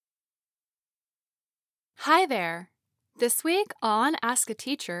Hi there! This week on Ask a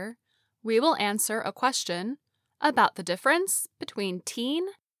Teacher, we will answer a question about the difference between teen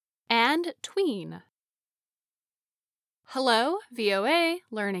and tween. Hello, VOA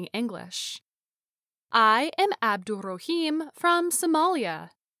Learning English. I am Abdurrahim from Somalia.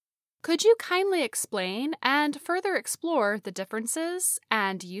 Could you kindly explain and further explore the differences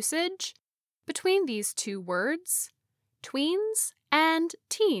and usage between these two words, tweens and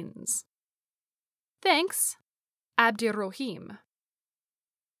teens? Thanks, Abdirrohim.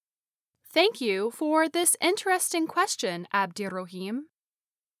 Thank you for this interesting question, Abdirrohim.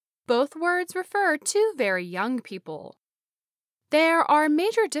 Both words refer to very young people. There are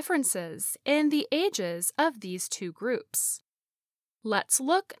major differences in the ages of these two groups. Let's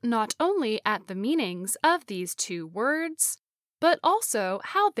look not only at the meanings of these two words, but also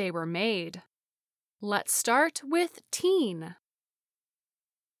how they were made. Let's start with teen.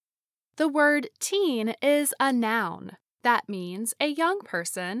 The word teen is a noun that means a young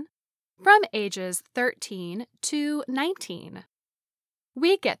person from ages 13 to 19.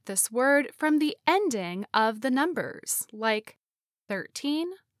 We get this word from the ending of the numbers, like 13,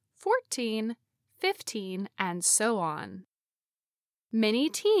 14, 15, and so on. Many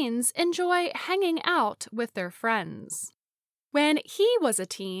teens enjoy hanging out with their friends. When he was a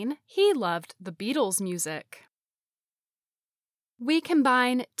teen, he loved the Beatles' music. We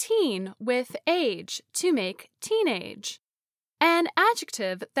combine teen with age to make teenage, an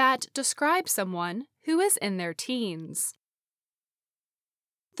adjective that describes someone who is in their teens.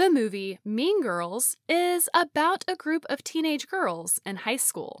 The movie Mean Girls is about a group of teenage girls in high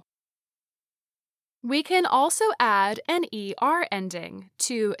school. We can also add an ER ending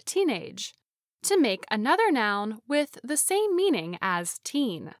to teenage to make another noun with the same meaning as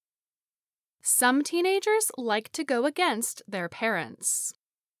teen. Some teenagers like to go against their parents.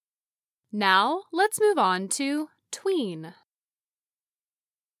 Now, let's move on to tween.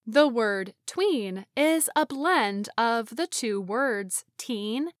 The word tween is a blend of the two words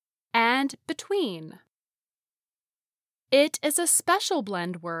teen and between. It is a special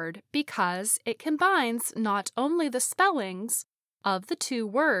blend word because it combines not only the spellings of the two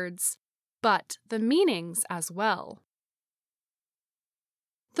words, but the meanings as well.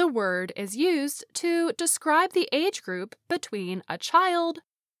 The word is used to describe the age group between a child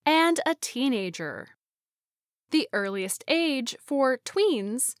and a teenager. The earliest age for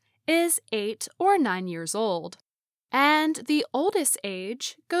tweens is 8 or 9 years old, and the oldest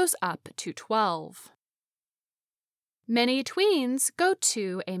age goes up to 12. Many tweens go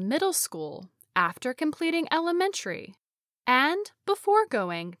to a middle school after completing elementary and before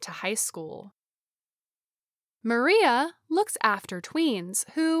going to high school. Maria looks after tweens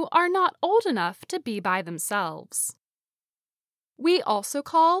who are not old enough to be by themselves. We also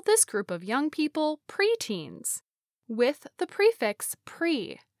call this group of young people preteens, with the prefix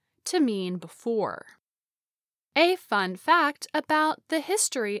pre to mean before. A fun fact about the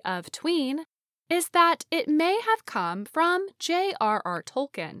history of tween is that it may have come from J.R.R.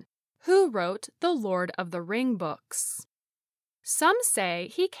 Tolkien, who wrote the Lord of the Ring books. Some say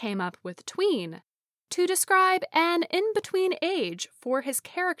he came up with tween to describe an in-between age for his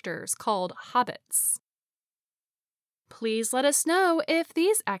characters called hobbits. Please let us know if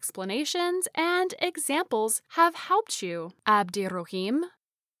these explanations and examples have helped you, Abdirrohim.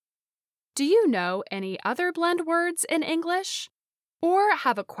 Do you know any other blend words in English, or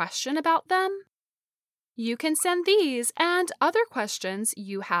have a question about them? You can send these and other questions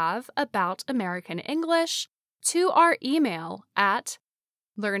you have about American English to our email at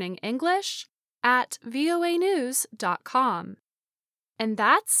learningenglish@voanews.com. And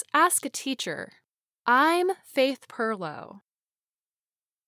that's Ask a Teacher. I'm Faith Perlow.